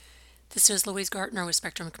This is Louise Gartner with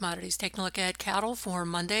Spectrum Commodities. Taking a look at cattle for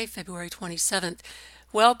Monday, February 27th.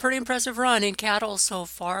 Well, pretty impressive run in cattle so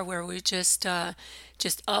far, where we just up,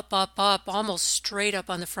 almost straight up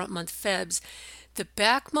on the front month Febs. The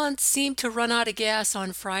back month seemed to run out of gas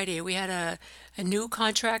on Friday. We had a new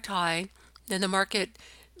contract high. Then the market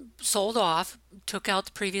sold off, took out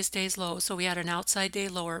the previous day's low. So we had an outside day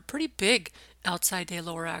lower, pretty big outside day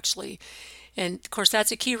lower actually. And of course,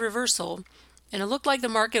 that's a key reversal. And it looked like the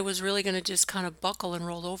market was really going to just kind of buckle and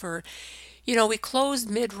roll over. We closed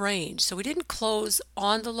mid range, so we didn't close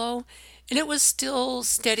on the low, and it was still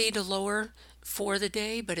steady to lower for the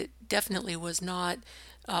day, but it definitely was not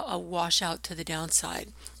a washout to the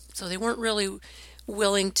downside. So they weren't really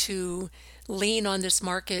willing to lean on this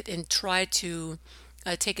market and try to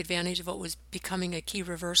take advantage of what was becoming a key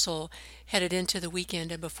reversal headed into the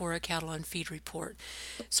weekend and before a cattle on feed report.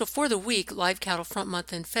 So for the week, live cattle front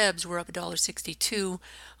month and Febs were up $1.62.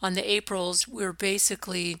 On the Aprils, we were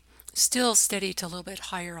basically still steady to a little bit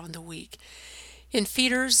higher on the week. In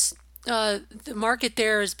feeders, the market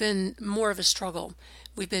there has been more of a struggle.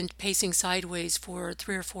 We've been pacing sideways for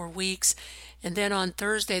 3 or 4 weeks, and then on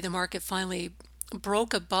Thursday, the market finally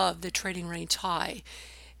broke above the trading range high.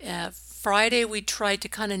 Friday, we tried to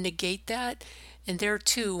kind of negate that. And there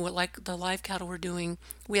too, like the live cattle were doing,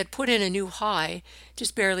 we had put in a new high,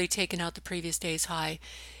 just barely taken out the previous day's high.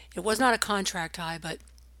 It was not a contract high, but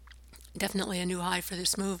definitely a new high for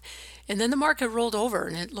this move. And then the market rolled over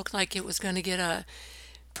and it looked like it was going to get a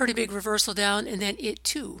pretty big reversal down. And then it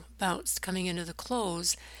too bounced coming into the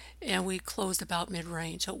close, and we closed about mid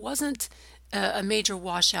range. So it wasn't a major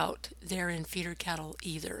washout there in feeder cattle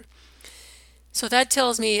either. So that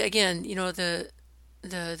tells me again,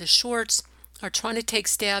 the shorts are trying to take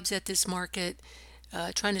stabs at this market,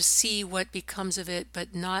 trying to see what becomes of it,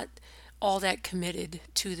 but not all that committed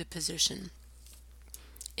to the position.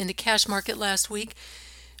 In the cash market last week,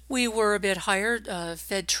 we were a bit higher.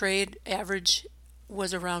 Fed trade average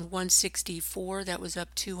was around 164. That was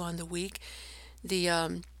up 2 on the week.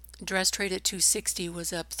 The dress trade at 260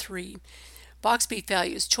 was up 3. Box beef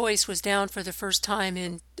values. Choice was down for the first time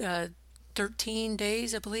in 13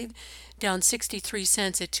 days, I believe, down 63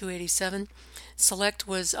 cents at 287. Select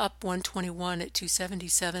was up 121 at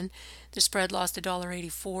 277. The spread lost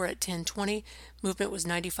 $1.84 at 1020. Movement was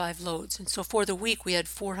 95 loads. And so for the week, we had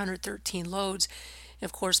 413 loads.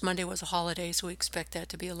 Of course, Monday was a holiday, so we expect that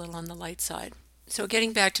to be a little on the light side. So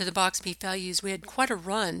getting back to the box beef values, we had quite a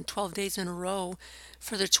run, 12 days in a row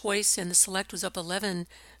for the choice, and the select was up 11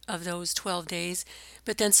 of those 12 days.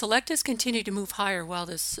 But then select has continued to move higher while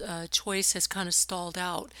this choice has kind of stalled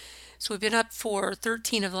out. So we've been up for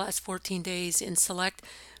 13 of the last 14 days in select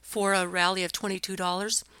for a rally of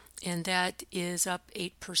 $22, and that is up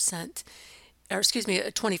 8%. Or excuse me,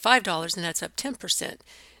 $25, and that's up 10%.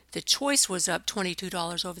 The choice was up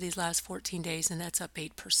 $22 over these last 14 days, and that's up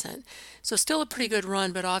 8%. So still a pretty good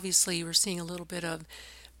run, but obviously we're seeing a little bit of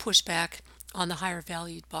pushback on the higher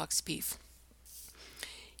valued box beef.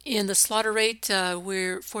 In the slaughter rate,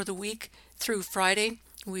 we're for the week through Friday,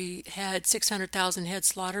 we had 600,000 head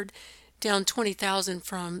slaughtered, down 20,000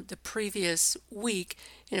 from the previous week,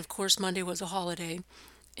 and of course Monday was a holiday,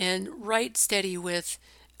 and right steady with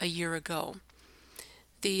a year ago.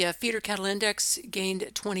 The feeder cattle index gained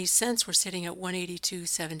 20 cents. We're sitting at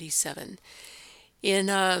 182.77.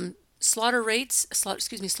 In slaughter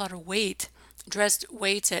weight, dressed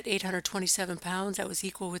weights at 827 pounds. That was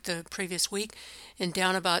equal with the previous week and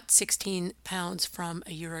down about 16 pounds from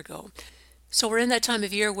a year ago. So we're in that time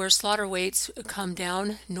of year where slaughter weights come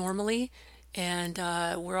down normally, and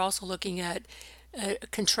we're also looking at a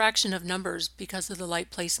contraction of numbers because of the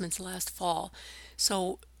light placements last fall.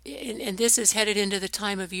 So and this is headed into the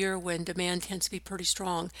time of year when demand tends to be pretty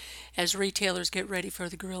strong as retailers get ready for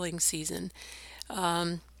the grilling season.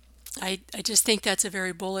 I just think that's a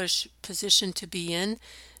very bullish position to be in.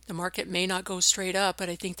 The market may not go straight up, but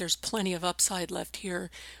I think there's plenty of upside left here.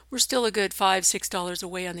 We're still a good $5-6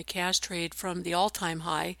 away on the cash trade from the all-time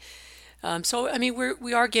high. So I mean,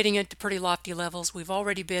 we are getting into pretty lofty levels. We've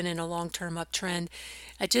already been in a long-term uptrend.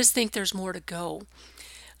 I just think there's more to go.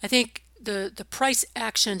 I think the price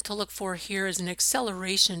action to look for here is an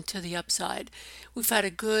acceleration to the upside. We've had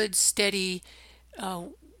a good, steady,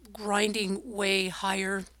 grinding way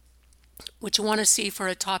higher. What you want to see for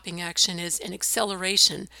a topping action is an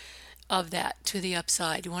acceleration of that to the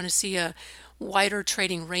upside. You want to see a wider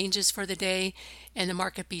trading ranges for the day and the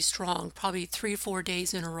market be strong, probably 3 or 4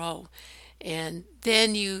 days in a row. And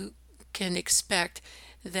then you can expect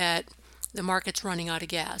that the market's running out of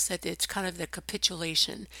gas, that it's kind of the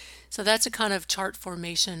capitulation. So that's a kind of chart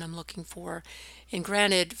formation I'm looking for. And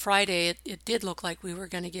granted, Friday it did look like we were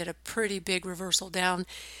going to get a pretty big reversal down,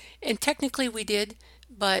 and technically we did.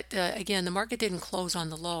 But again, the market didn't close on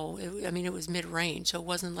the low. I mean, it was mid-range, so it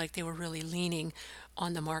wasn't like they were really leaning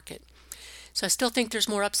on the market. So I still think there's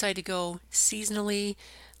more upside to go seasonally.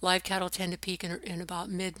 Live cattle tend to peak in about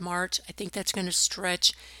mid-March. I think that's going to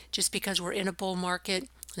stretch just because we're in a bull market.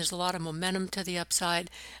 There's a lot of momentum to the upside.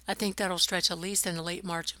 I think that'll stretch at least into late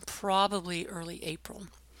March and probably early April.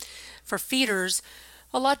 For feeders,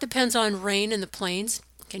 a lot depends on rain in the plains.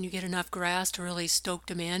 Can you get enough grass to really stoke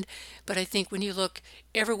demand? But I think when you look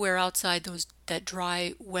everywhere outside that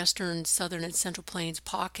dry western, southern, and central plains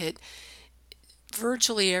pocket,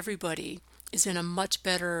 virtually everybody is in a much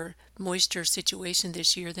better moisture situation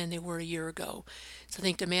this year than they were a year ago. So I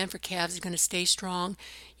think demand for calves is going to stay strong.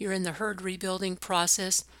 You're in the herd rebuilding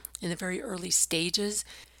process in the very early stages.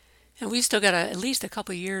 And we've still got at least a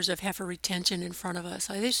couple of years of heifer retention in front of us.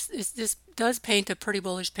 So this does paint a pretty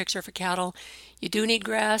bullish picture for cattle. You do need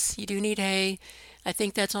grass. You do need hay. I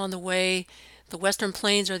think that's on the way. The Western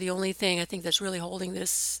Plains are the only thing I think that's really holding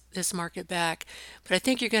this market back. But I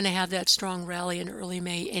think you're going to have that strong rally in early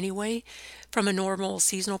May anyway. From a normal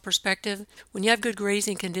seasonal perspective, when you have good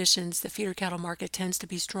grazing conditions, the feeder cattle market tends to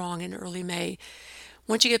be strong in early May.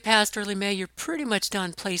 Once you get past early May, you're pretty much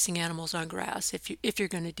done placing animals on grass if you're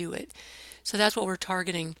going to do it. So that's what we're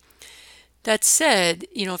targeting. That said,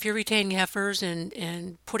 if you're retaining heifers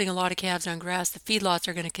and putting a lot of calves on grass, the feedlots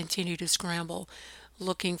are going to continue to scramble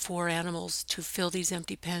looking for animals to fill these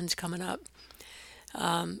empty pens coming up.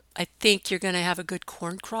 I think you're going to have a good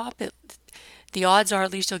corn crop. The odds are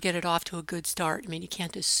at least you'll get it off to a good start. I mean, you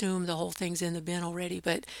can't assume the whole thing's in the bin already,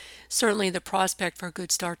 but certainly the prospect for a good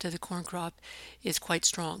start to the corn crop is quite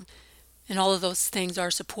strong. And all of those things are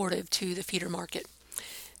supportive to the feeder market.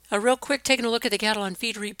 Real quick, taking a look at the cattle on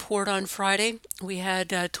feed report on Friday. We had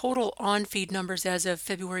total on feed numbers as of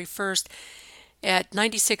February 1st at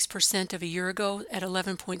 96% of a year ago at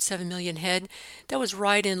 11.7 million head. That was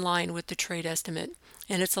right in line with the trade estimate.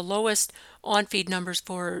 And it's the lowest on-feed numbers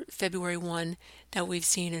for February 1 that we've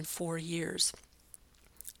seen in 4 years.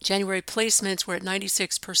 January placements were at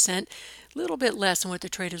 96%, a little bit less than what the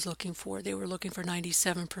trade is looking for. They were looking for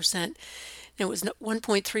 97%. It was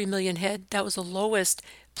 1.3 million head. That was the lowest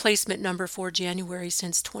placement number for January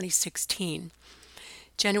since 2016.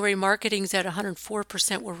 January marketings at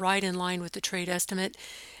 104% were right in line with the trade estimate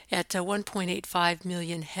at 1.85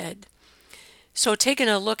 million head. So taking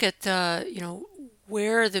a look at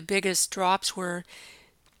where the biggest drops were,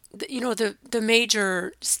 the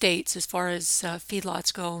major states as far as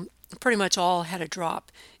feedlots go, pretty much all had a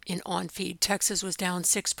drop in on-feed. Texas was down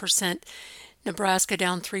 6%, Nebraska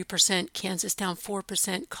down 3%, Kansas down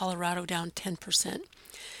 4%, Colorado down 10%.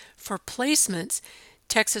 For placements,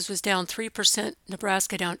 Texas was down 3%,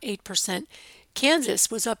 Nebraska down 8%, Kansas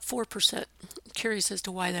was up 4%. Curious as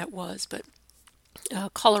to why that was, but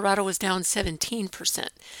Colorado was down 17%.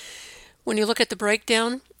 When you look at the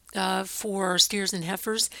breakdown for steers and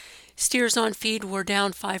heifers, steers on feed were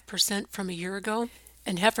down 5% from a year ago,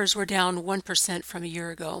 and heifers were down 1% from a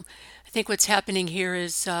year ago. I think what's happening here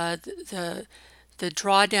is the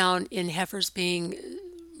drawdown in heifers being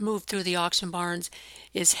moved through the auction barns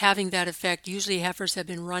is having that effect. Usually heifers have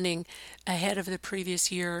been running ahead of the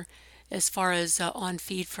previous year as far as on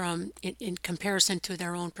feed in comparison to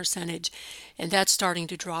their own percentage, and that's starting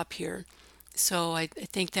to drop here. So I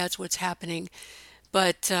think that's what's happening.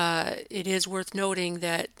 But it is worth noting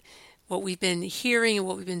that what we've been hearing and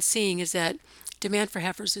what we've been seeing is that demand for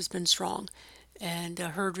heifers has been strong, and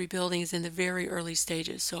herd rebuilding is in the very early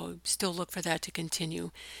stages. So still look for that to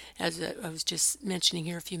continue, as I was just mentioning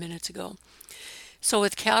here a few minutes ago. So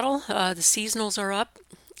with cattle, the seasonals are up.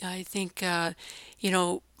 I think,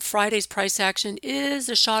 Friday's price action is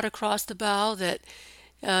a shot across the bow that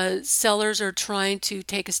sellers are trying to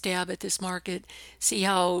take a stab at this market, see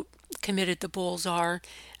how committed the bulls are.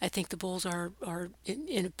 I think the bulls are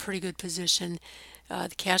in a pretty good position.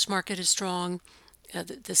 The cash market is strong.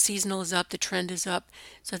 The seasonal is up. The trend is up.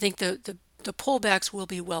 So I think the pullbacks will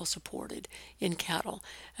be well supported in cattle.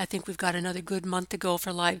 I think we've got another good month to go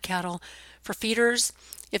for live cattle. For feeders,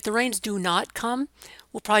 if the rains do not come,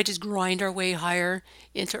 we'll probably just grind our way higher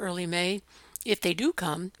into early May. If they do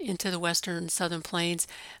come into the western and southern plains,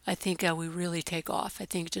 I think we really take off. I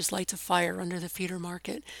think it just lights a fire under the feeder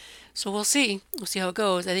market. So we'll see. We'll see how it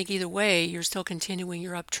goes. I think either way, you're still continuing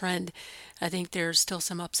your uptrend. I think there's still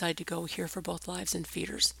some upside to go here for both lives and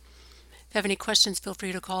feeders. If you have any questions, feel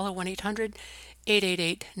free to call at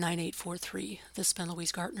 1-800-888-9843. This has been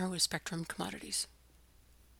Louise Gartner with Spectrum Commodities.